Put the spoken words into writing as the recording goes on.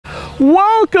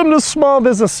Welcome to Small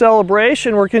Business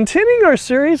Celebration. We're continuing our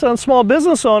series on small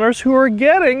business owners who are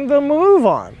getting the move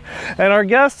on. And our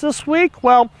guest this week,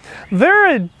 well, they're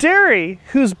a dairy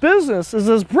whose business is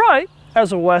as bright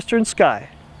as a western sky.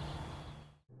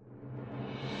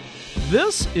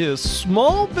 This is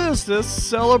Small Business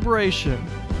Celebration.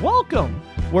 Welcome,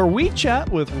 where we chat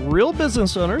with real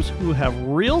business owners who have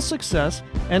real success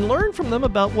and learn from them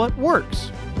about what works,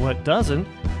 what doesn't,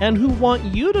 and who want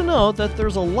you to know that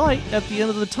there's a light at the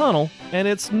end of the tunnel and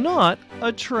it's not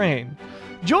a train.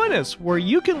 Join us where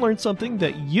you can learn something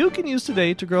that you can use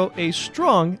today to grow a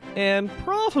strong and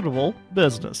profitable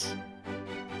business.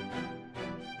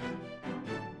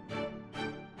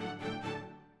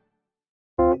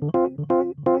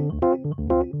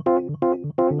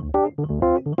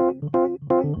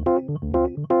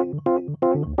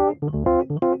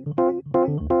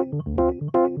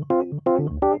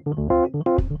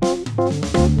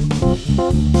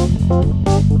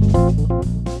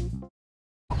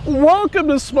 Welcome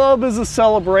to Small Business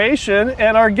Celebration,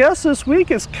 and our guest this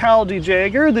week is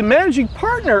Jager, the managing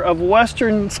partner of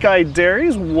Western Sky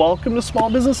Dairies. Welcome to Small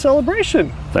Business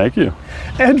Celebration. Thank you.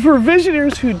 And for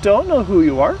visitors who don't know who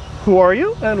you are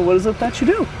you, and what is it that you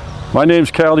do? My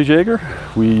name's Jager.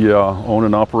 We own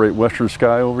and operate Western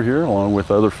Sky over here, along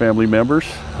with other family members.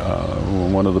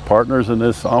 We're one of the partners in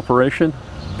this operation.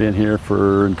 Been here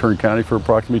in Kern County for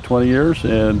approximately 20 years,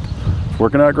 and it's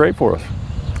working out great for us.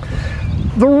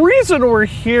 The reason we're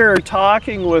here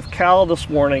talking with Cal this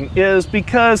morning is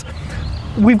because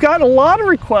we've gotten a lot of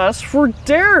requests for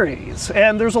dairies,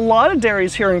 and there's a lot of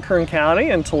dairies here in Kern County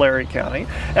and Tulare County,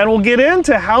 and we'll get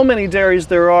into how many dairies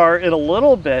there are in a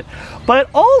little bit. But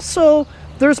also,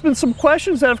 there's been some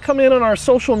questions that have come in on our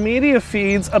social media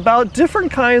feeds about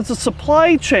different kinds of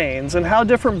supply chains and how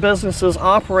different businesses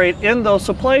operate in those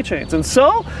supply chains. And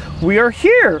so we are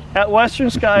here at Western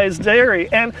Skies Dairy,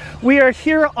 and we are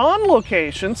here on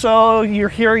location. So you're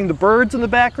hearing the birds in the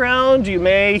background. You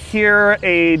may hear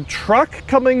a truck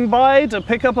coming by to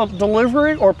pick up a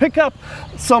delivery or pick up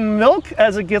some milk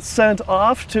as it gets sent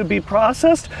off to be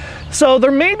processed. So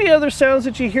there may be other sounds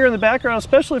that you hear in the background,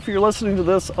 especially if you're listening to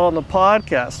this on the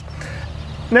podcast.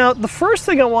 Now, the first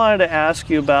thing I wanted to ask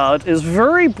you about is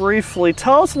very briefly,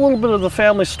 tell us a little bit of the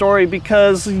family story,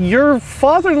 because your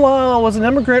father-in-law was an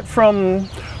immigrant from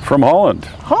Holland.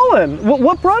 Holland.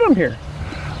 What brought him here?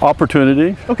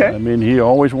 Opportunity. Okay. I mean, he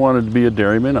always wanted to be a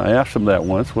dairyman. I asked him that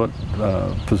once, what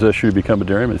possessed you to become a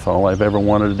dairyman? It's all I've ever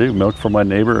wanted to do. Milk for my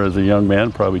neighbor as a young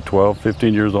man, probably 12,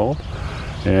 15 years old.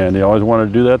 And he always wanted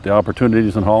to do that. The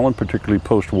opportunities in Holland, particularly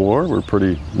post-war, were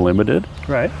pretty limited.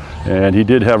 Right. And he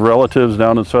did have relatives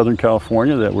down in Southern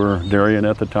California that were dairying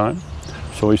at the time.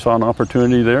 So he saw an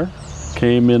opportunity there.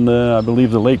 Came in the, I believe,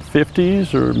 the late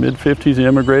 50s or mid-50s. He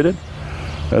immigrated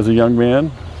as a young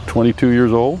man, 22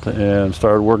 years old, and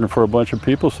started working for a bunch of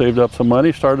people, saved up some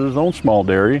money, started his own small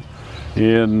dairy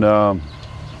in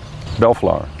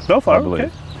Bellflower, I believe.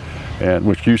 Okay. And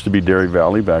which used to be Dairy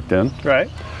Valley back then. Right.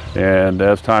 And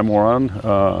as time wore on,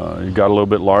 it got a little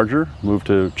bit larger, moved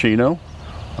to Chino.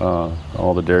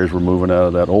 All the dairies were moving out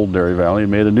of that old Dairy Valley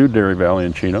and made a new Dairy Valley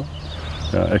in Chino.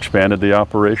 Expanded the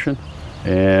operation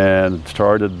and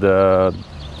started,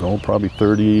 probably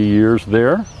 30 years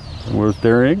there, was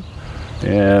dairying,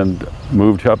 and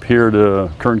moved up here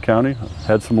to Kern County,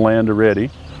 had some land already,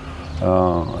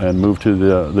 and moved to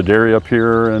the dairy up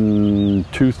here in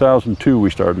 2002. We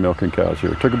started milking cows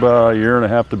here. It took about a year and a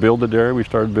half to build the dairy. We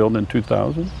started building in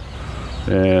 2000.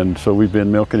 And so we've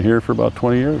been milking here for about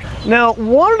 20 years. Now,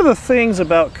 one of the things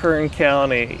about Kern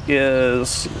County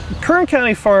is Kern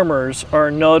County farmers are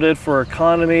noted for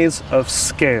economies of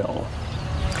scale.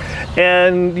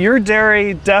 And your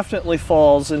dairy definitely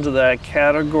falls into that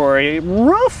category.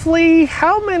 Roughly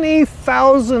how many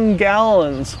thousand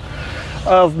gallons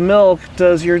of milk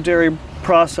does your dairy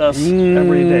process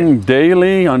every day?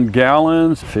 Daily on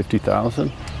gallons,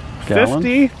 50,000 gallons.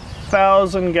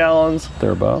 50,000 gallons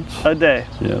thereabouts a day.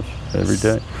 Yes, every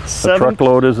day. A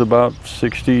truckload is about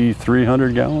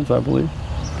 6,300 gallons, I believe.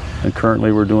 And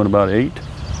currently we're doing about 8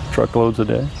 truckloads a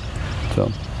day.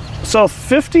 So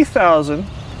 50,000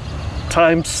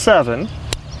 times 7.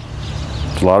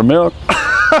 It's a lot of milk.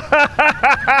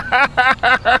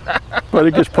 But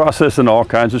it gets processed in all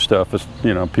kinds of stuff. It's,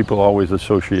 people always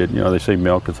associate, they say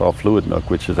milk, it's all fluid milk,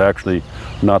 which is actually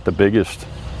not the biggest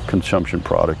consumption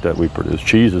product that we produce.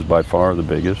 Cheese is by far the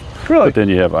biggest. Really? But then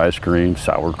you have ice cream,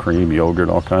 sour cream, yogurt,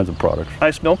 all kinds of products.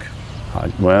 Ice milk?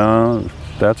 Well,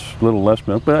 that's a little less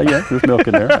milk, but yeah, there's milk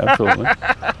in there, absolutely.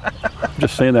 I'm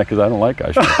just saying that because I don't like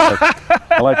ice cream.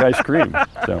 I like ice cream,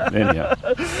 so anyhow.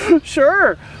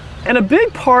 Sure. And a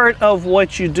big part of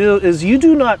what you do is you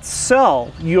do not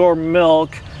sell your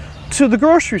milk to the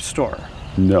grocery store.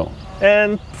 No.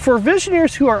 And for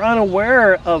visionaries who are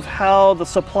unaware of how the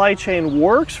supply chain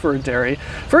works for a dairy,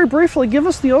 very briefly, give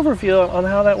us the overview on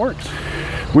how that works.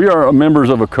 We are members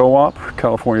of a co-op,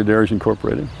 California Dairies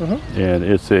Incorporated, and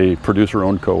it's a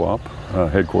producer-owned co-op,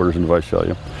 headquarters in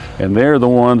Visalia. And they're the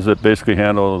ones that basically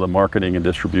handle the marketing and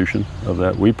distribution of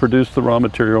that. We produce the raw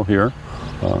material here,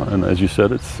 and as you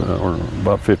said, it's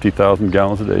about 50,000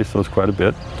 gallons a day, so it's quite a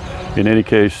bit. In any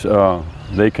case,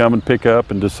 they come and pick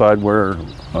up and decide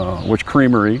which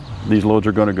creamery these loads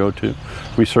are going to go to.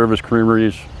 We service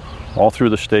creameries all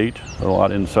through the state, a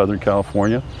lot in Southern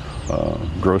California,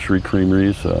 grocery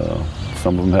creameries.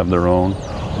 Some of them have their own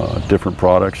different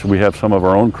products. We have some of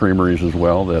our own creameries as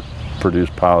well that produce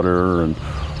powder and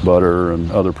butter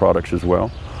and other products as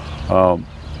well.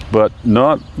 But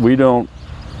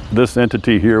this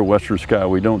entity here, Western Sky,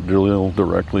 we don't deal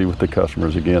directly with the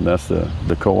customers. Again, that's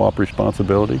the co-op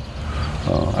responsibility.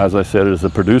 As I said, it is a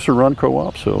producer-run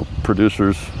co-op, so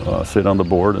producers sit on the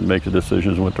board and make the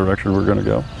decisions in what direction we're going to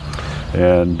go.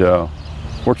 And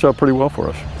works out pretty well for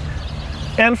us.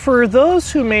 And for those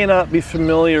who may not be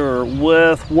familiar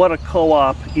with what a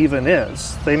co-op even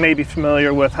is, they may be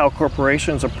familiar with how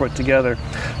corporations are put together.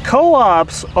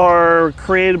 Co-ops are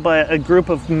created by a group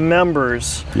of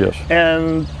members, yes,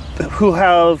 and who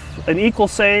have an equal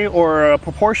say or a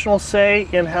proportional say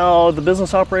in how the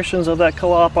business operations of that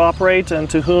co-op operate and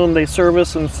to whom they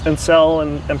service and sell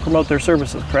and promote their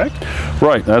services, correct?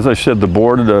 Right. As I said, the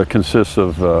board consists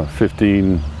of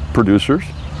 15 producers,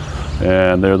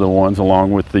 and they're the ones,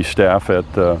 along with the staff at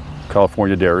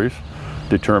California Dairies,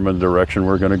 determine the direction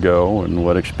we're going to go and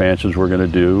what expansions we're going to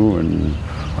do and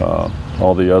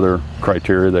all the other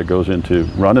criteria that goes into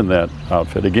running that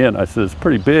outfit. Again, I said it's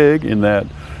pretty big in that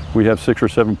we have 6 or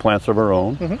 7 plants of our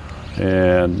own,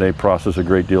 and they process a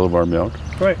great deal of our milk.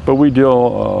 Right. But we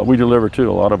deliver too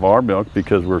a lot of our milk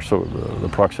because we're the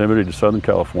proximity to Southern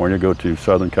California, go to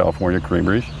Southern California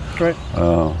creameries. Right.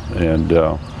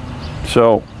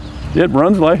 So it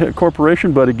runs like a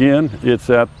corporation, but again, it's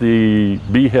at the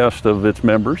behest of its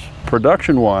members.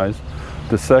 Production-wise,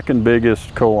 the second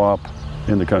biggest co-op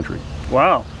in the country.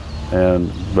 Wow.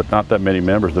 But not that many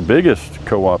members. The biggest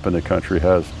co-op in the country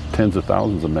has tens of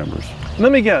thousands of members.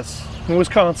 Let me guess, in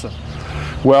Wisconsin.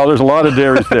 Well, there's a lot of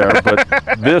dairies there, but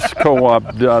this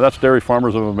co-op, that's Dairy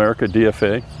Farmers of America,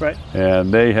 DFA. Right.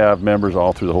 And they have members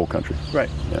all through the whole country. Right.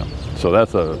 Yeah. So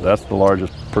that's the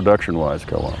largest production-wise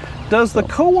co-op. Does the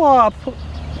co-op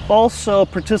also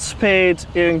participate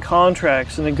in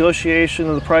contracts and negotiation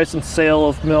of the price and sale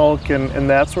of milk and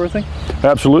that sort of thing?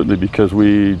 Absolutely, because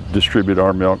we distribute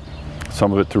our milk,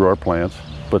 some of it through our plants,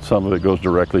 but some of it goes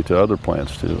directly to other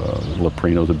plants too.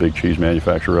 Leprino's a big cheese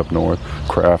manufacturer up north.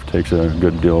 Kraft takes a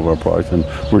good deal of our products, and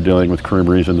we're dealing with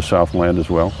creameries in the Southland as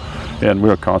well. And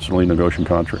we're constantly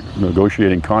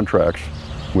negotiating contracts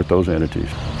with those entities.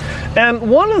 And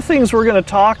one of the things we're going to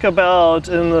talk about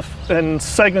in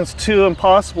segments 2 and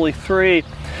possibly 3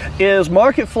 is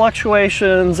market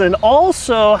fluctuations, and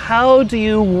also how do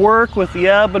you work with the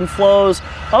ebb and flows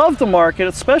of the market,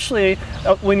 especially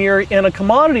when you're in a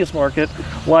commodities market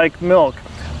like milk.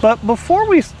 But before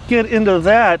we get into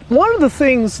that, one of the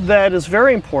things that is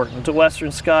very important to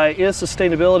Western Sky is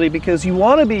sustainability, because you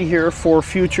want to be here for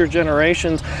future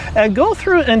generations. And go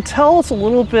through and tell us a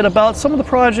little bit about some of the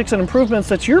projects and improvements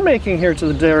that you're making here to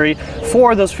the dairy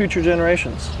for those future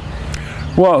generations.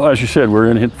 Well, as you said, we're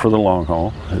in it for the long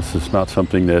haul. This is not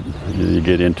something that you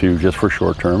get into just for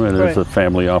short term. It is a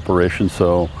family operation,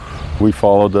 so we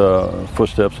follow the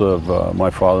footsteps of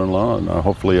my father-in-law, and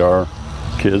hopefully our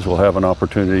kids will have an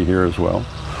opportunity here as well.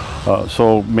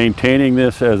 So maintaining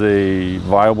this as a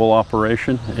viable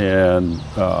operation and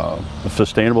a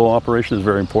sustainable operation is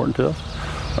very important to us.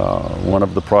 One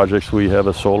of the projects, we have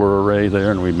a solar array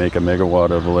there, and we make a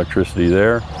megawatt of electricity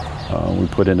there. We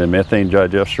put in a methane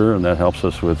digester, and that helps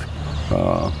us with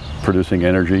producing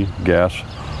energy, gas,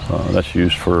 that's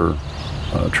used for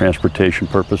transportation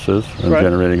purposes and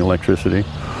generating electricity.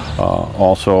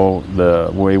 Also,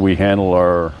 the way we handle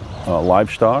our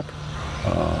livestock,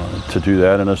 to do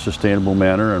that in a sustainable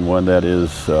manner and one that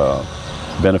is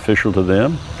beneficial to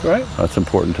them. Right. That's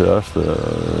important to us.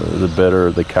 The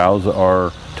better the cows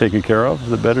are taken care of,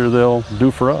 the better they'll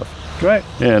do for us. Right.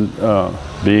 And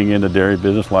being in the dairy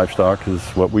business, livestock is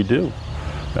what we do.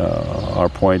 Our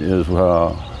point is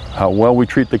how well we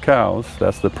treat the cows.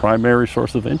 That's the primary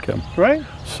source of income. Right.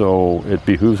 So it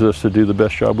behooves us to do the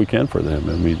best job we can for them,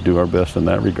 and we do our best in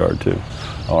that regard too.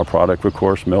 Our product, of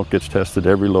course, milk gets tested,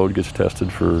 every load gets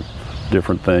tested for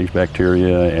different things,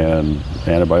 bacteria and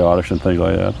antibiotics and things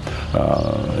like that.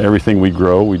 Everything we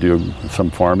grow, we do some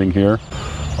farming here.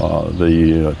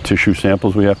 The tissue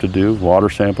samples we have to do, water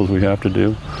samples we have to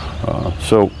do.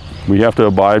 So we have to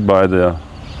abide by the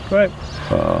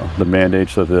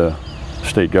mandates that the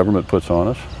state government puts on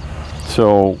us.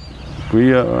 So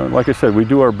we, like I said, we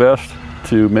do our best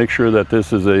to make sure that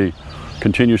this is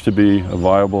continues to be a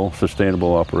viable,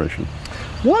 sustainable operation.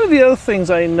 One of the other things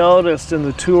I noticed in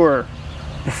the tour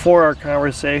before our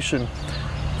conversation,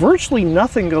 virtually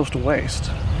nothing goes to waste.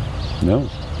 No,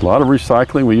 a lot of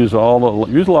recycling. We use a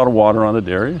lot of water on the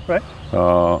dairy, right?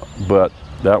 But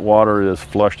that water is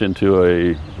flushed into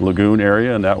a lagoon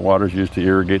area, and that water is used to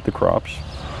irrigate the crops.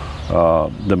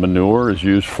 The manure is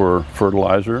used for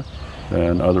fertilizer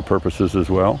and other purposes as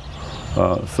well.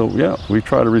 So yeah, we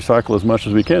try to recycle as much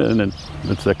as we can, and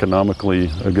it's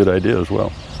economically a good idea as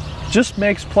well. Just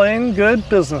makes plain good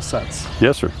business sense.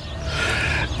 Yes, sir.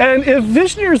 And if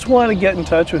visionaries want to get in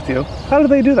touch with you, how do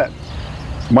they do that?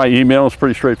 My email is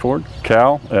pretty straightforward,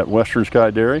 cal@Western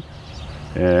Sky Dairy,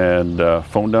 and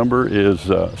phone number is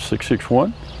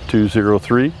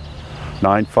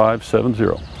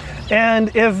 661-203-9570.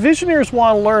 And if visionaries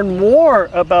want to learn more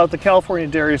about the California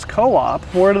Dairies Co-op,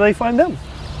 where do they find them?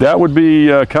 That would be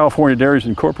California Dairies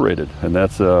Incorporated, and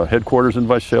that's headquarters in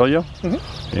Visalia.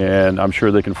 And I'm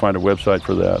sure they can find a website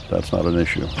for that. That's not an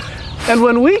issue. And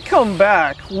when we come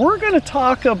back, we're going to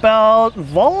talk about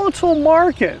volatile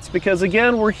markets, because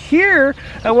again, we're here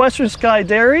at Western Sky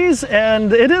Dairies,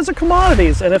 and it is a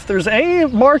commodities. And if there's any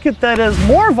market that is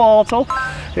more volatile,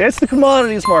 it's the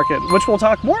commodities market, which we'll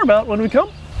talk more about when we come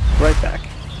right back.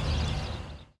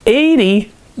 80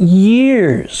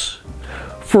 years.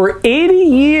 For 80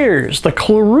 years, the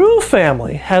Cleroux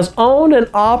family has owned and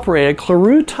operated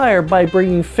Cleroux Tire by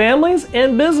bringing families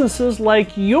and businesses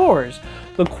like yours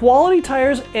the quality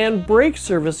tires and brake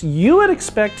service you would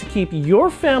expect to keep your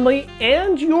family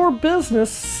and your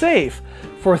business safe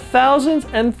for thousands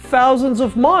and thousands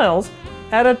of miles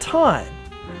at a time.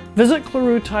 Visit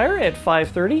Cleroux Tire at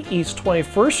 530 East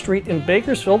 21st Street in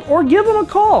Bakersfield, or give them a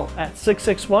call at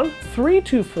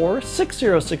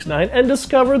 661-324-6069 and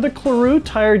discover the Cleroux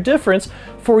Tire difference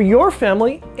for your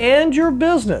family and your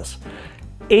business.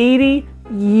 80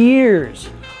 years.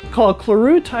 Call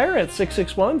Cleroux Tire at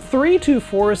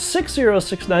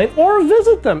 661-324-6069 or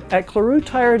visit them at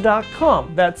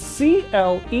ClerouxTire.com. That's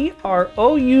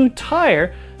CLEROU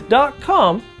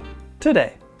Tire.com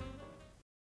today.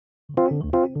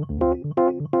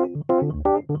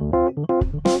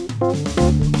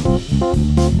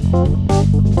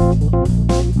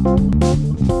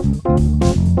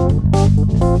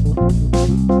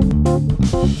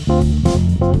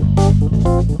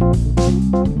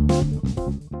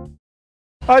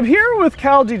 I'm here with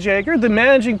Cal Jager, the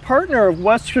managing partner of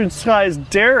Western Skies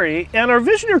Dairy, and our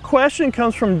visionary question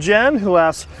comes from Jen, who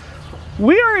asks,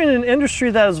 we are in an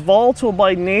industry that is volatile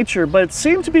by nature, but it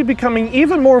seems to be becoming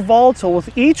even more volatile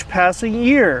with each passing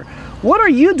year. What are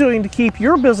you doing to keep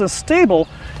your business stable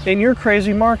in your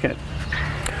crazy market?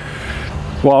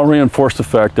 Well, I'll reinforce the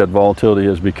fact that volatility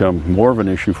has become more of an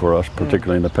issue for us,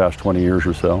 particularly in the past 20 years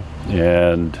or so,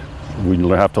 and we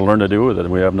have to learn to do with it.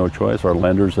 We have no choice. Our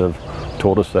lenders have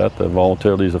told us that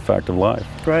volatility is a fact of life.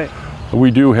 Right.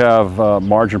 We do have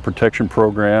margin protection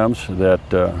programs that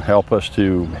help us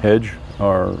to hedge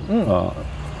our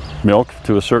milk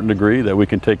to a certain degree that we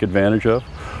can take advantage of.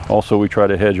 Also, we try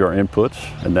to hedge our inputs,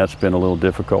 and that's been a little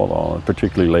difficult,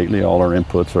 particularly lately. All our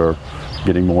inputs are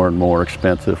getting more and more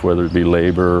expensive, whether it be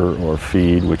labor or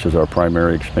feed, which is our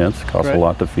primary expense. It costs a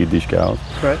lot to feed these cows.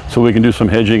 Right. So we can do some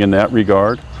hedging in that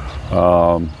regard.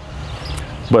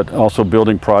 But also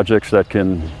building projects that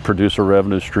can produce a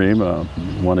revenue stream.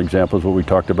 One example is what we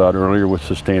talked about earlier with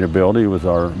sustainability, was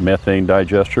our methane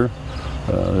digester.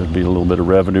 There'd be a little bit of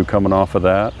revenue coming off of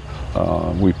that.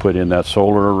 We put in that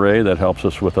solar array that helps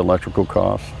us with electrical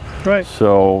costs. Right.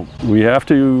 So we have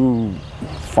to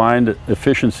find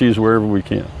efficiencies wherever we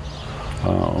can.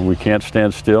 We can't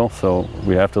stand still, so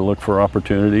we have to look for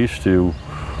opportunities to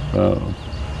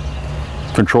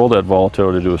control that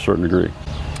volatility to a certain degree.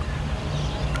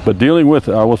 But dealing with,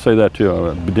 I will say that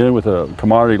too, dealing with a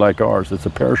commodity like ours, it's a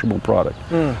perishable product,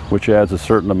 which adds a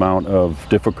certain amount of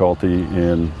difficulty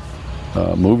in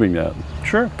moving that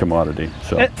commodity.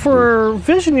 So, and for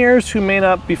visionaries who may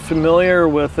not be familiar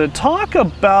with it, talk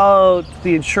about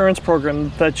the insurance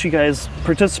program that you guys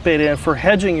participate in for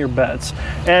hedging your bets,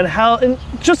 and how, and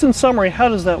just in summary, how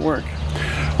does that work?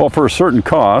 Well, for a certain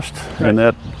cost, and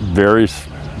that varies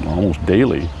almost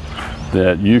daily,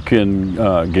 that you can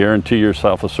guarantee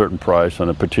yourself a certain price on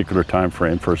a particular time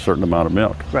frame for a certain amount of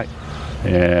milk. Right.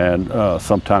 And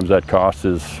sometimes that cost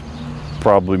is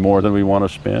probably more than we want to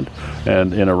spend.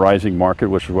 And in a rising market,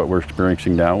 which is what we're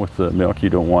experiencing now with the milk, you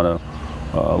don't want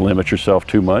to limit yourself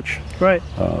too much. Right.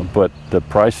 But the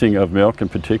pricing of milk in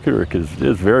particular is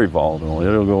very volatile.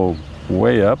 It'll go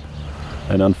way up.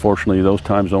 And unfortunately, those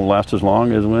times don't last as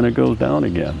long as when it goes down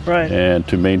again. Right. And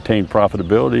to maintain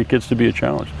profitability, it gets to be a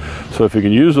challenge. So if you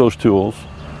can use those tools,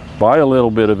 buy a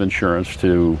little bit of insurance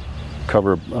to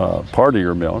cover part of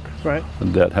your milk, right,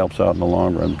 that helps out in the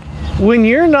long run. When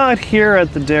you're not here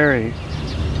at the dairy,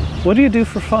 what do you do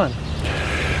for fun?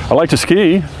 I like to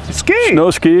ski. Ski?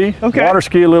 Snow ski, okay. Water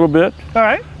ski a little bit. All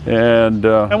right. And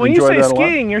when you say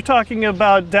skiing, you're talking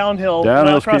about downhill,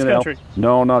 not cross country.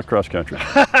 No, not cross country.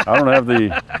 I don't have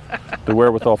the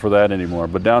wherewithal for that anymore.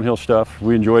 But downhill stuff,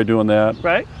 we enjoy doing that.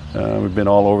 Right. We've been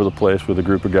all over the place with a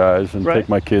group of guys and take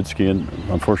my kids skiing.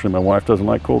 Unfortunately, my wife doesn't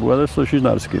like cold weather, so she's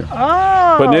not a skier.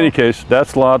 Oh. But in any case,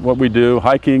 that's a lot what we do.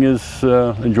 Hiking is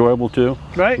enjoyable too.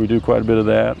 Right. We do quite a bit of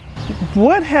that.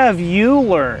 What have you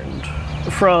learned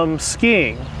from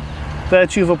skiing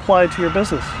that you've applied to your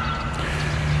business?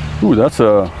 Ooh, that's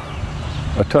a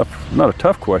tough, not a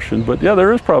tough question, but yeah,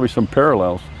 there is probably some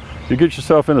parallels. You get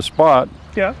yourself in a spot.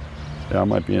 Yeah. Yeah, I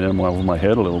might be in over my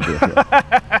head a little bit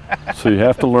here. So you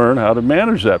have to learn how to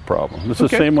manage that problem. It's the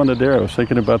same on the dairy. I was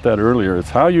thinking about that earlier. It's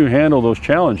how you handle those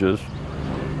challenges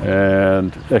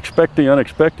and expect the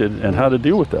unexpected and how to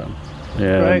deal with them.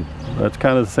 And that's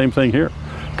kind of the same thing here,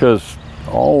 because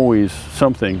always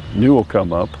something new will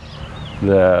come up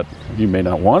that you may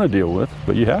not want to deal with,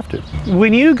 but you have to.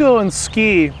 When you go and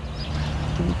ski,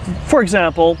 for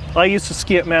example, I used to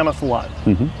ski at Mammoth a lot,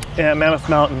 at Mammoth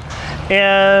Mountain,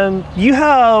 and you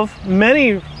have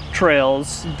many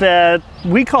trails that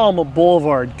we call them a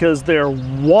boulevard because they're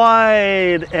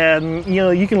wide, and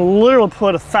you can literally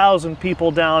put 1,000 people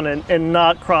down and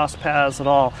not cross paths at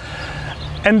all.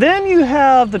 And then you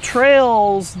have the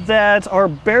trails that are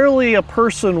barely a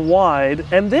person wide,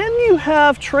 and then you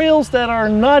have trails that are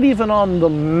not even on the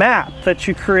map that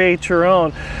you create your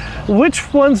own.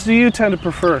 Which ones do you tend to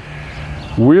prefer?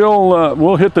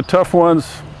 We'll hit the tough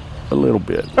ones a little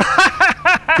bit,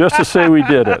 just to say we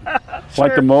did it. Sure.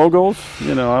 Like the moguls,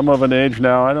 I'm of an age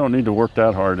now, I don't need to work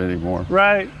that hard anymore.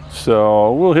 Right.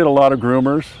 So we'll hit a lot of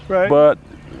groomers, but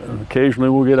occasionally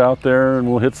we'll get out there and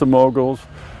we'll hit some moguls,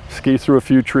 ski through a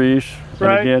few trees,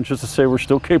 and again, just to say we're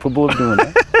still capable of doing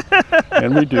that.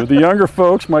 And we do. The younger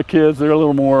folks, my kids, they're a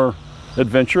little more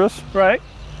adventurous. Right.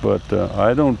 But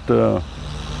I don't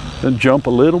jump a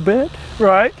little bit.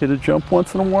 Right. Get a jump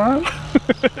once in a while.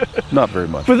 Not very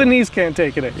much. But the knees can't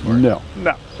take it anymore. No.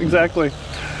 No, exactly.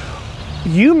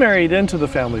 You married into the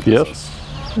family business. Yes.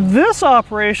 This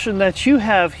operation that you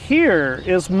have here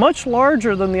is much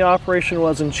larger than the operation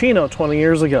was in Chino 20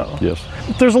 years ago. Yes.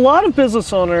 There's a lot of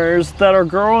business owners that are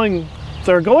going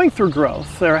through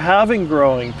growth. They're having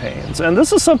growing pains. And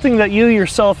this is something that you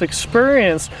yourself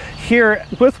experienced here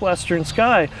with Western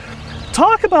Sky.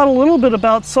 Talk about a little bit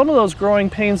about some of those growing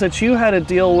pains that you had to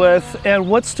deal with and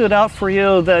what stood out for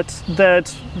you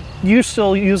that you're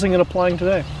still using and applying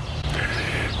today.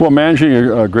 Well, managing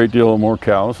a great deal more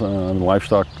cows,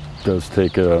 livestock does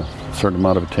take a certain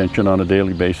amount of attention on a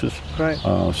daily basis. Right.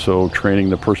 So training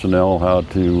the personnel how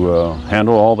to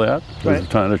handle all that is a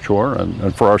kind of chore,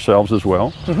 and for ourselves as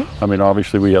well. I mean,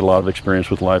 obviously we had a lot of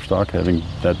experience with livestock, having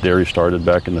that dairy started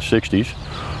back in the 60s.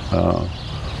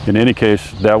 In any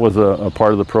case, that was a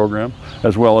part of the program,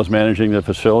 as well as managing the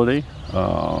facility.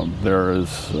 There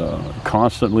is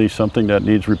constantly something that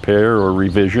needs repair or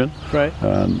revision. Right.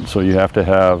 So you have to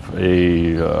have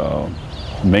a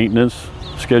maintenance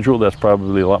schedule that's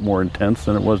probably a lot more intense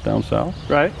than it was down south.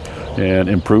 Right. And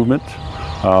improvement.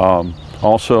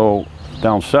 Also,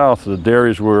 down south, the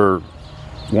dairies were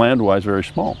land-wise very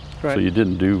small. Right. So you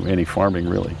didn't do any farming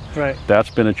really. Right. That's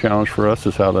been a challenge for us,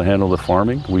 is how to handle the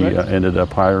farming. We ended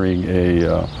up hiring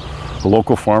a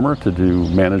local farmer to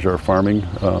manage our farming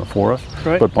for us,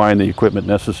 but buying the equipment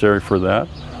necessary for that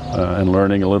and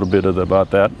learning a little bit about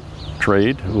that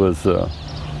trade was a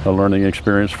learning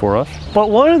experience for us. But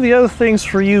one of the other things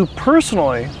for you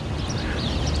personally,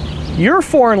 your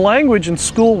foreign language in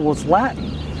school was Latin.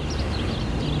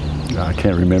 I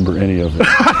can't remember any of it.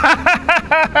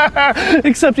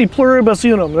 Except the pluribus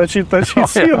unum that you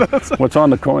see. What's on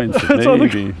the coins?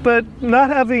 Maybe. But not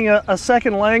having a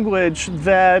second language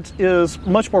that is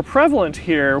much more prevalent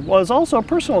here was also a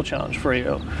personal challenge for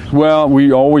you. Well,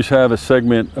 we always have a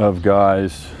segment of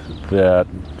guys that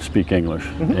speak English,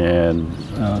 and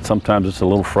sometimes it's a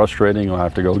little frustrating. I'll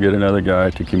have to go get another guy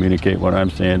to communicate what I'm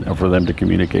saying, or for them to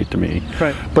communicate to me.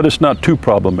 Right. But it's not too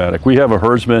problematic. We have a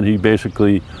herdsman. He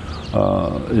basically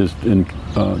is in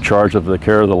charge of the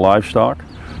care of the livestock,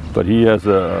 but he has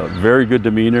a very good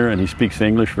demeanor and he speaks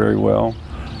English very well,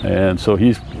 and so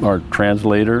he's our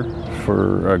translator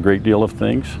for a great deal of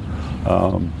things.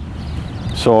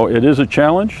 So it is a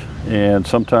challenge, and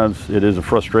sometimes it is a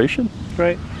frustration.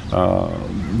 Right.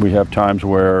 We have times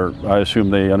where I assume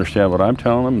they understand what I'm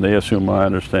telling them, they assume I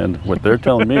understand what they're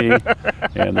telling me,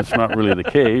 and it's not really the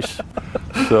case.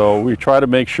 So we try to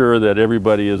make sure that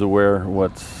everybody is aware of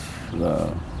what's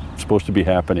supposed to be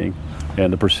happening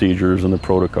and the procedures and the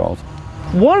protocols.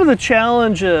 One of the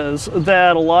challenges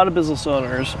that a lot of business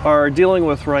owners are dealing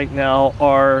with right now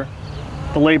are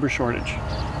the labor shortage.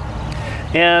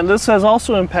 And this has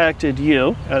also impacted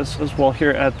you as well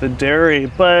here at the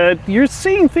dairy, but you're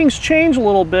seeing things change a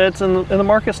little bit and the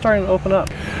market's starting to open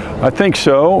up. I think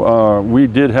so. We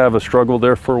did have a struggle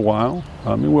there for a while.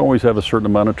 I mean, we always have a certain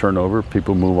amount of turnover.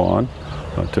 People move on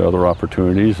to other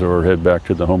opportunities or head back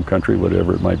to the home country,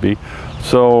 whatever it might be.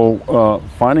 So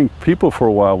finding people for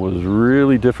a while was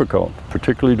really difficult,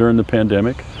 particularly during the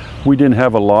pandemic. We didn't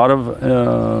have a lot of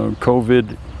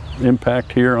COVID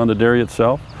impact here on the dairy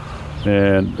itself.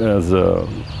 And as a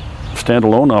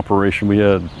standalone operation,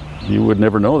 you would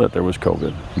never know that there was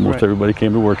COVID. Most everybody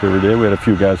came to work every day. We had a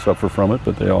few guys suffer from it,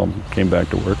 but they all came back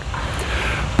to work.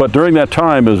 But during that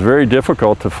time, it was very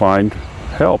difficult to find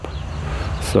help.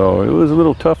 So it was a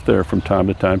little tough there from time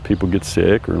to time. People get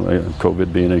sick, or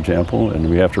COVID being an example, and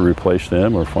we have to replace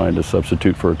them or find a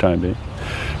substitute for a time being.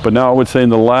 But now I would say in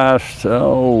the last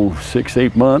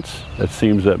 6-8 months, it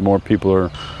seems that more people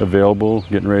are available,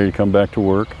 getting ready to come back to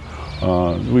work.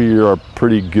 We are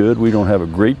pretty good. We don't have a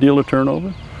great deal of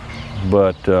turnover,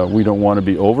 but we don't want to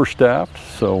be overstaffed.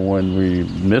 So when we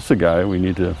miss a guy, we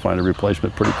need to find a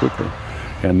replacement pretty quickly.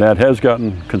 And that has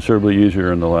gotten considerably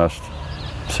easier in the last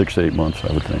 6 to 8 months,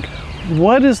 I would think.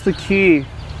 What is the key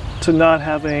to not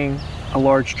having a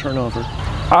large turnover?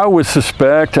 I would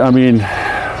suspect, I mean,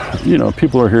 you know,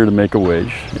 people are here to make a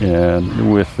wage,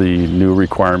 and with the new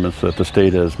requirements that the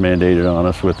state has mandated on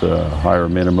us with a higher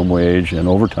minimum wage and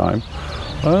overtime,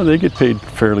 they get paid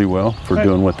fairly well for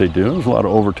doing what they do. There's a lot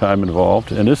of overtime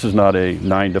involved, and this is not a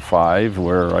 9 to 5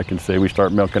 where I can say we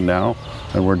start milking now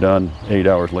and we're done 8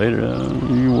 hours later.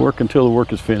 You work until the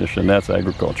work is finished, and that's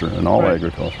agriculture and all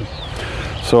agriculture.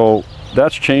 So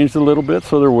that's changed a little bit,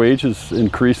 so their wages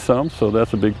increased some, so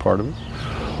that's a big part of it.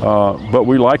 But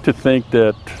we like to think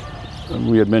that,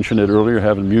 we had mentioned it earlier,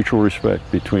 having mutual respect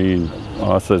between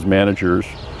us as managers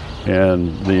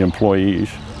and the employees.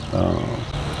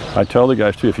 I tell the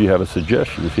guys too, if you have a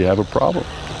suggestion, if you have a problem,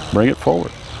 bring it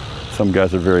forward. Some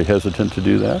guys are very hesitant to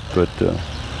do that, but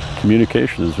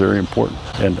communication is very important.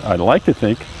 And I'd like to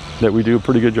think that we do a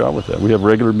pretty good job with that. We have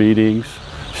regular meetings,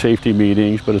 safety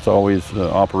meetings, but it's always an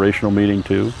operational meeting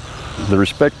too. The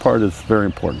respect part is very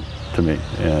important to me,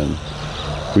 and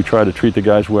we try to treat the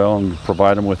guys well and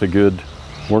provide them with a good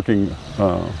working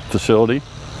facility.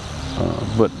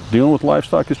 But dealing with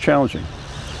livestock is challenging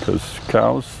because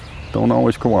cows don't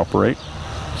always cooperate.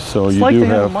 So it's you like do they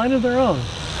have a mind of their own.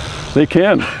 They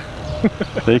can.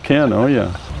 They can, oh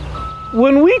yeah.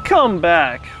 When we come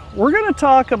back, we're going to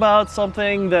talk about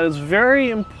something that is very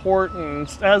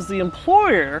important as the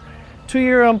employer to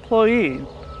your employee.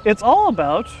 It's all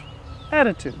about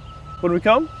attitude. When we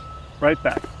come, right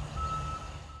back.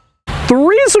 The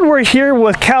reason we're here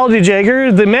with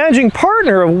Jager, the managing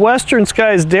partner of Western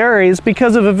Skies Dairy, is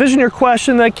because of a Visioneer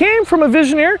question that came from a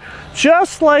Visioneer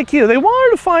just like you. They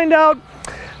wanted to find out,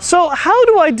 so how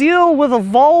do I deal with a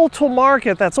volatile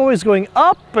market that's always going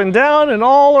up and down and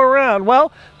all around?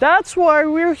 Well, that's why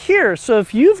we're here. So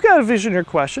if you've got a Visioneer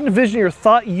question, a Visioneer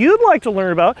thought you'd like to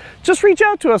learn about, just reach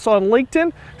out to us on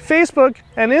LinkedIn, Facebook,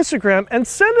 and Instagram and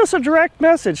send us a direct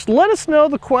message. Let us know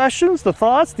the questions, the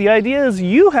thoughts, the ideas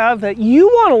you have that you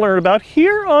want to learn about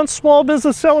here on Small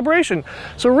Business Celebration.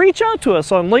 So reach out to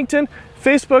us on LinkedIn,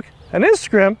 Facebook, and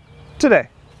Instagram today.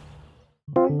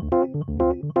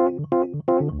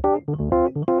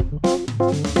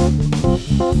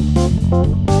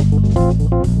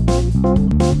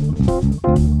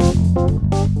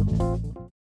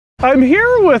 I'm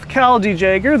here with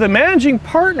Jager, the managing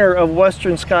partner of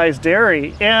Western Skies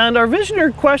Dairy, and our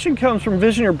Visioneer question comes from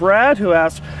Visioneer Brad, who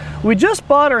asks, we just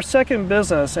bought our second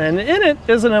business, and in it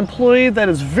is an employee that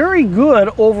is very good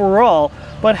overall,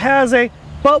 but has a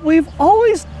 "but we've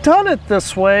always done it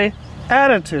this way"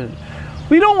 attitude.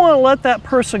 We don't want to let that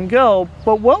person go,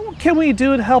 but what can we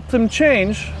do to help them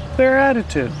change their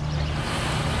attitude?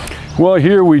 Well,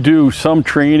 here we do some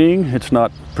training. It's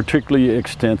not particularly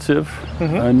extensive,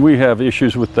 and we have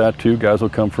issues with that too. Guys will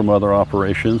come from other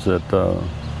operations that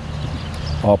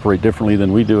operate differently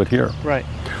than we do it here. Right.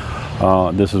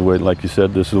 This is the way, like you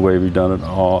said, this is the way we've done it.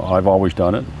 I've always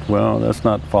done it. Well, that's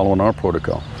not following our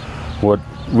protocol. What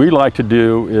we like to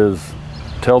do is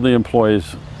tell the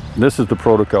employees, this is the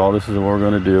protocol, this is what we're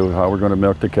going to do, how we're going to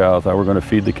milk the cows, how we're going to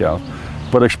feed the cows.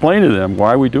 But explain to them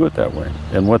why we do it that way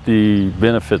and what the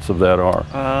benefits of that are,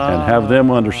 and have them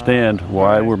understand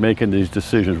why we're making these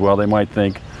decisions. Well, they might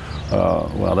think,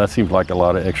 well, that seems like a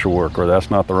lot of extra work, or that's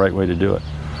not the right way to do it.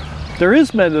 There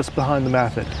is madness behind the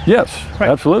method. Yes, right.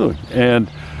 Absolutely. And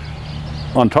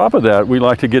on top of that, we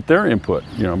like to get their input,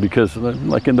 you know, because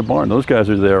like in the barn, those guys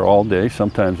are there all day,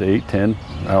 sometimes 8, 10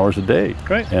 hours a day.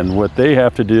 Right. And what they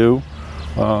have to do,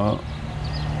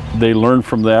 they learn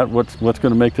from that what's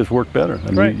going to make this work better,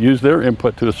 and right. we use their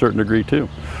input to a certain degree too.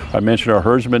 I mentioned our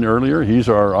herdsman earlier. He's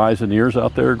our eyes and ears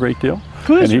out there a great deal.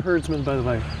 Who is your herdsman, by the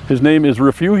way? His name is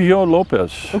Refugio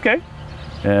Lopez. Okay.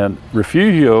 And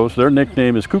Refugios, their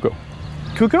nickname is Cuco.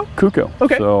 Cuco? Cuco.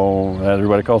 Okay. So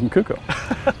everybody calls him Cuco.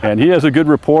 And he has a good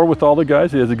rapport with all the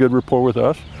guys. He has a good rapport with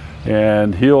us.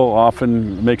 And he'll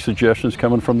often make suggestions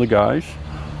coming from the guys.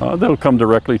 They'll come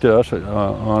directly to us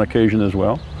on occasion as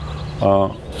well.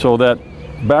 So that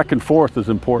back and forth is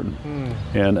important.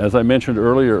 And as I mentioned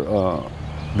earlier,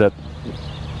 that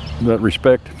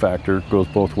respect factor goes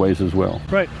both ways as well.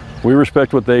 Right. We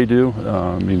respect what they do.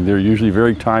 I mean, they're usually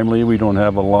very timely. We don't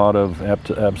have a lot of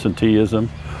absenteeism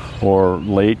or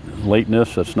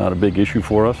lateness. That's not a big issue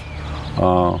for us.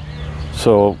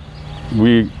 So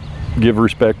we give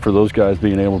respect for those guys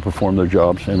being able to perform their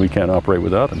jobs, and we can't operate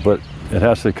without them. But it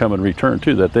has to come in return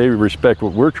too, that they respect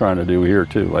what we're trying to do here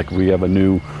too. Like we have a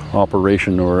new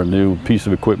operation or a new piece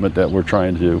of equipment that we're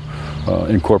trying to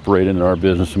incorporate into our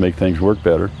business to make things work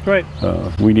better. Right.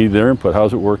 We need their input.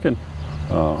 How's it working?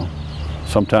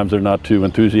 Sometimes they're not too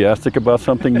enthusiastic about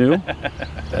something new.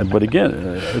 But again,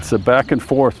 it's a back and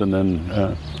forth, and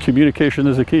then communication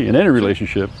is a key in any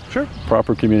relationship. Sure.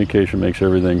 Proper communication makes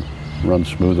everything run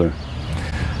smoother.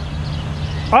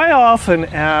 I often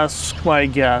ask my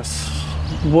guests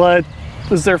what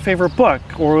is their favorite book,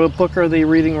 or what book are they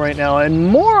reading right now, and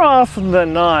more often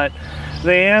than not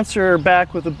they answer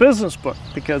back with a business book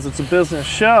because it's a business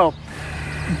show.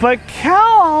 But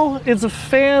Cal is a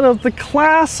fan of the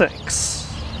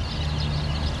classics,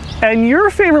 and your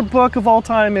favorite book of all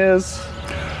time is?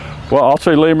 Well, I'll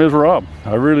say Les Miserables.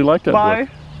 I really like that by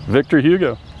book. Victor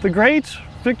Hugo. The great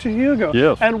Victor Hugo.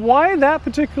 Yes. And why that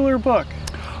particular book?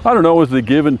 I don't know, it was the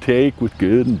give and take with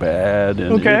good and bad,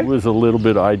 and okay. It was a little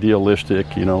bit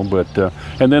idealistic, you know, but,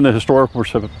 and then the historical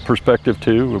perspective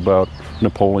too, about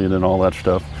Napoleon and all that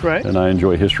stuff. Right. And I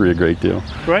enjoy history a great deal.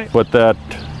 Right. But that,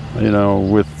 you know,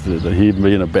 with he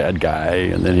being a bad guy,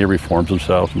 and then he reforms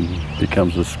himself and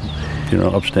becomes this, you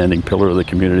know, upstanding pillar of the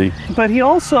community. But he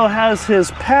also has his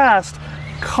past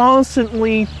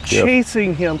constantly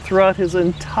chasing him throughout his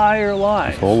entire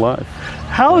life. His whole life.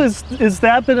 How is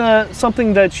that been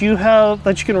something that you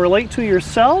can relate to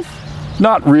yourself?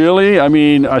 Not really. I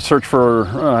mean, I searched for,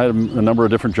 I had a number of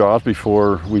different jobs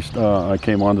before I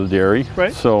came on the dairy.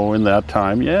 Right. So in that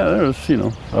time, yeah, there was, you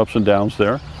know, ups and downs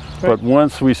there. Right. But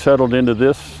once we settled into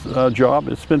this job,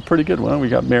 it's been pretty good. Well, we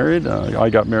got married, I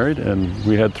got married, and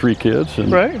we had 3 kids.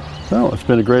 And, right. No, it's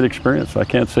been a great experience. I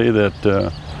can't say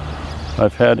that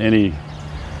I've had any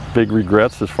big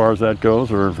regrets as far as that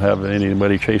goes, or have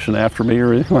anybody chasing after me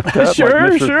or anything like that.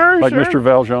 Sure, like Mr.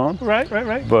 Valjean.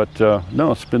 Right. But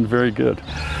no, it's been very good.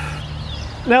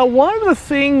 Now, one of the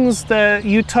things that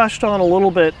you touched on a little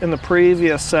bit in the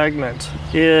previous segment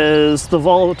is the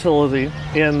volatility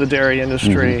in the dairy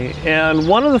industry. And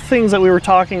one of the things that we were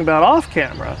talking about off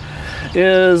camera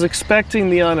is expecting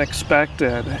the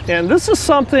unexpected. And this is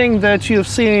something that you've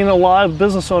seen a lot of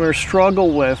business owners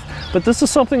struggle with, but this is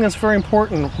something that's very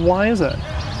important. Why is it?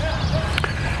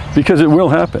 Because it will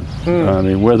happen. I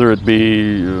mean, whether it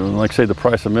be, like say, the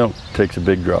price of milk takes a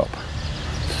big drop.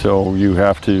 So you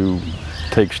have to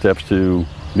take steps to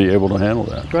be able to handle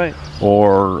that. Right.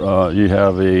 Or you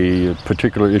have a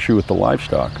particular issue with the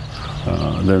livestock.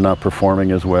 They're not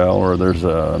performing as well, or there's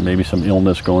maybe some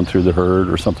illness going through the herd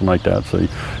or something like that. So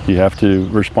you have to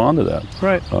respond to that.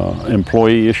 Right.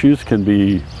 Employee issues can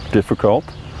be difficult,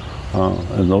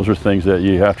 and those are things that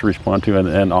you have to respond to,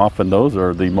 and often those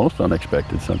are the most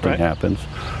unexpected. Something happens,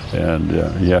 and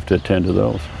you have to attend to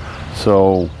those.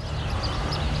 So,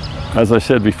 as I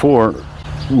said before,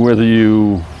 whether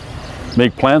you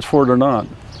make plans for it or not,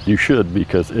 you should,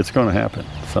 because it's going to happen.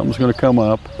 Something's going to come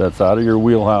up that's out of your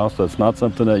wheelhouse, that's not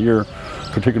something that you're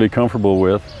particularly comfortable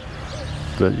with,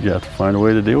 but you have to find a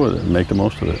way to deal with it and make the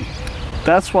most of it.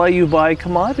 That's why you buy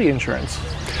commodity insurance.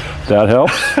 That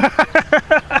helps.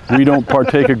 We don't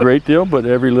partake a great deal, but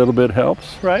every little bit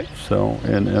helps. Right. So,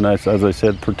 and as I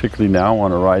said, particularly now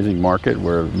on a rising market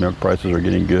where milk prices are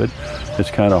getting good,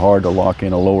 it's kind of hard to lock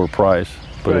in a lower price,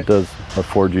 but it does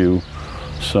afford you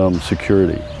some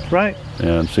security. Right.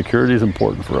 And security is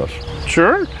important for us.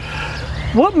 Sure.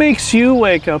 What makes you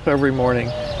wake up every morning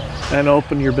and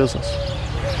open your business?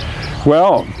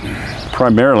 Well,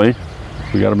 primarily,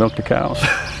 we got to milk the cows.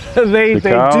 They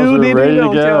cows do are need ready to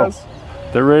milk, to go. yes.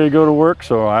 They're ready to go to work,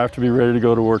 so I have to be ready to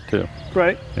go to work too.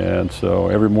 Right. And so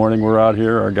every morning we're out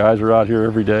here, our guys are out here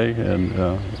every day, and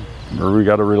we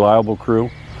got a reliable crew.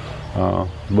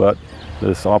 But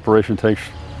this operation takes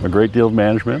a great deal of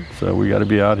management, so we got to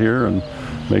be out here and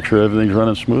make sure everything's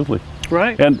running smoothly.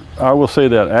 Right. And I will say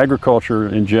that agriculture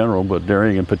in general, but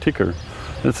dairying in particular,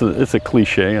 it's a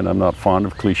cliche, and I'm not fond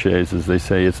of cliches, as they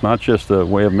say. It's not just a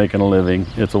way of making a living,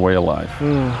 it's a way of life.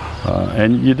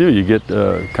 And you get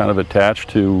kind of attached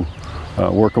to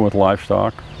working with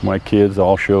livestock. My kids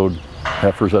all showed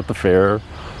heifers at the fair,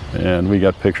 and we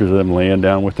got pictures of them laying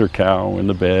down with their cow in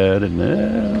the bed,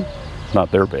 and not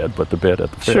their bed, but the bed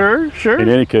at the fair. Sure, sure. In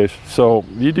any case, so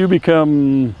you do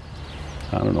become,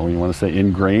 I don't know, you want to say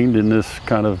ingrained in this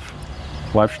kind of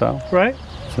lifestyle. Right.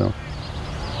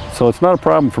 So it's not a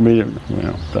problem for me to,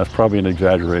 that's probably an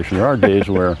exaggeration. There are days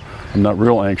where I'm not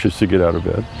real anxious to get out of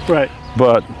bed. Right.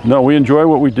 But no, we enjoy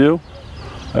what we do.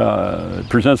 It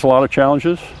presents a lot of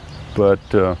challenges, but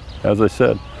as I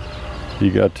said,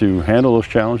 you got to handle those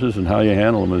challenges, and how you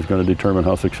handle them is going to determine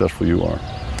how successful you are.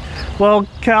 Well,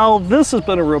 Cal, this has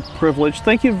been a real privilege.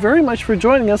 Thank you very much for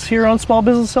joining us here on Small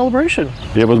Business Celebration.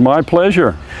 It was my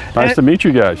pleasure. Nice to meet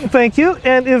you guys. Thank you.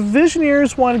 And if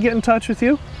Visioneers want to get in touch with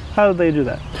you, how do they do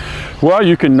that? Well,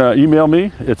 you can email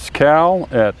me. It's cal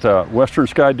at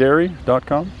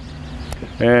westernsskydairy.com.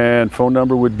 And phone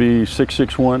number would be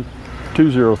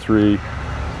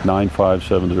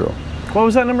 661-203-9570. What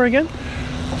was that number again?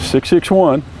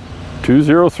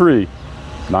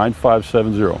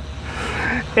 661-203-9570.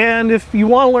 And if you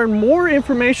want to learn more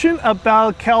information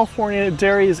about California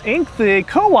Dairies Inc., the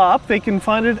co-op, they can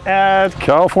find it at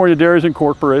California Dairies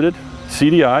Incorporated,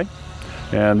 CDI,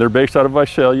 and they're based out of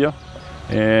Visalia,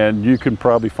 and you can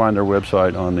probably find their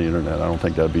website on the internet. I don't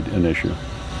think that'd be an issue.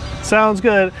 Sounds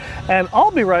good. And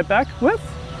I'll be right back with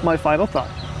my final thought.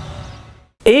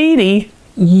 80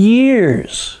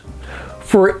 years.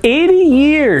 For 80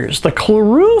 years, the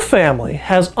Cleroux family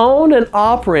has owned and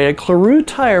operated Cleroux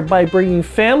Tire by bringing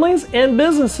families and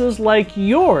businesses like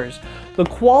yours the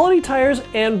quality tires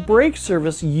and brake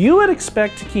service you would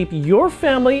expect to keep your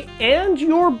family and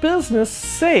your business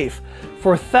safe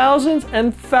for thousands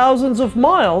and thousands of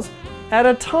miles at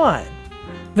a time.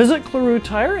 Visit Cleroux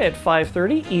Tire at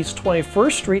 530 East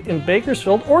 21st Street in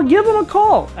Bakersfield, or give them a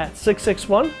call at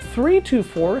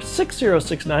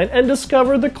 661-324-6069 and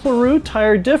discover the Cleroux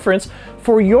Tire difference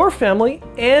for your family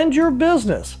and your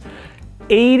business.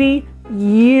 80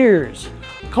 years.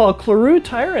 Call Cleroux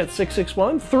Tire at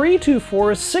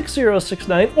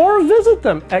 661-324-6069 or visit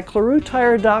them at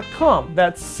ClerouxTire.com.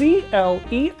 That's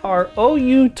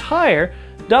C-L-E-R-O-U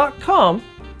Tire.com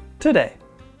today.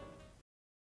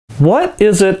 What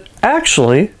is it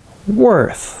actually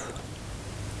worth?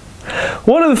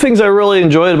 One of the things I really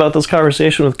enjoyed about this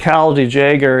conversation with Cal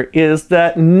Jager is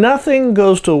that nothing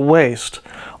goes to waste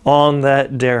on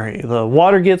that dairy. The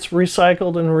water gets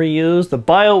recycled and reused, the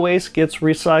bio-waste gets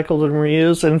recycled and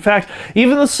reused, and in fact,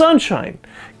 even the sunshine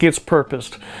gets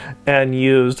purposed and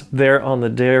used there on the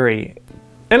dairy.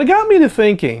 And it got me to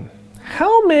thinking,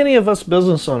 how many of us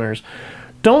business owners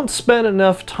don't spend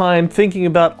enough time thinking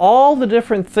about all the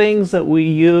different things that we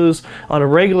use on a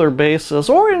regular basis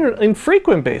or in an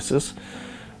infrequent basis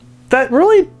that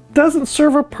really doesn't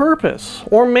serve a purpose?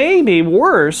 Or maybe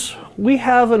worse, we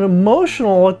have an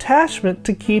emotional attachment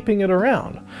to keeping it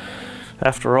around.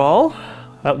 After all,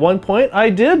 at one point I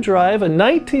did drive a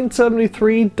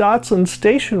 1973 Datsun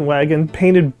station wagon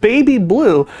painted baby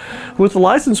blue with the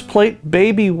license plate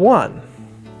Baby 1.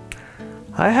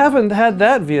 I haven't had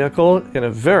that vehicle in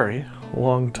a very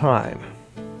long time.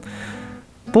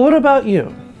 But what about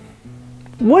you?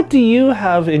 What do you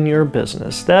have in your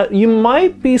business that you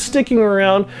might be sticking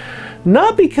around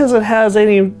not because it has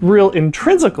any real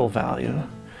intrinsical value,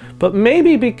 but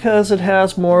maybe because it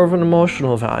has more of an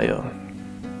emotional value?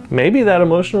 Maybe that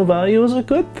emotional value is a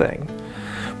good thing.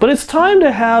 But it's time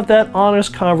to have that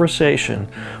honest conversation.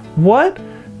 What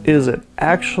is it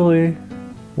actually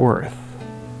worth?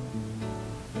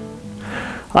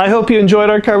 I hope you enjoyed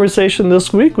our conversation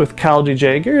this week with Cal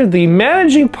Jager, the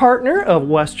managing partner of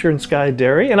Western Sky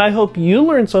Dairy, and I hope you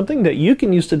learned something that you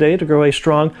can use today to grow a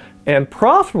strong and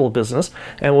profitable business,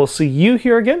 and we'll see you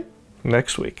here again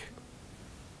next week.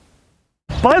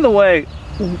 By the way,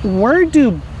 where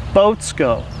do boats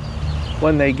go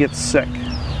when they get sick?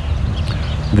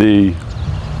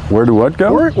 Where do what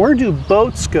go? Where do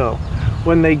boats go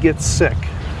when they get sick?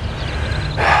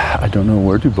 I don't know.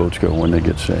 Where do boats go when they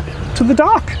get sick? To the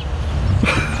dock.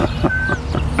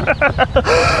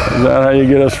 Is that how you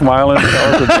get us smiling?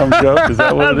 Tell us some joke? Is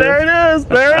that what it There it is.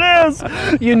 There it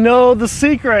is. You know the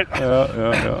secret.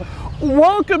 Yeah.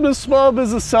 Welcome to Small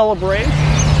Business Celebration.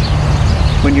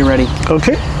 When you're ready.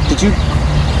 Okay. Did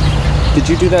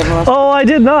you do that in the last? Oh, I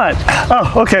did not.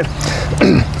 Oh, okay.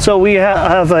 So we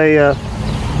have a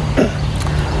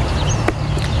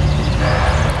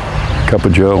Cup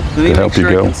of Joe Let me to help make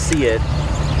sure you I go. can see it.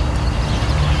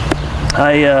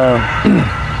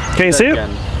 can you see it? Again.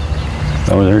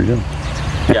 Oh, there you go.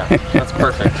 Yeah, that's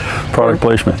perfect. Product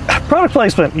placement. Product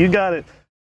placement. You got it.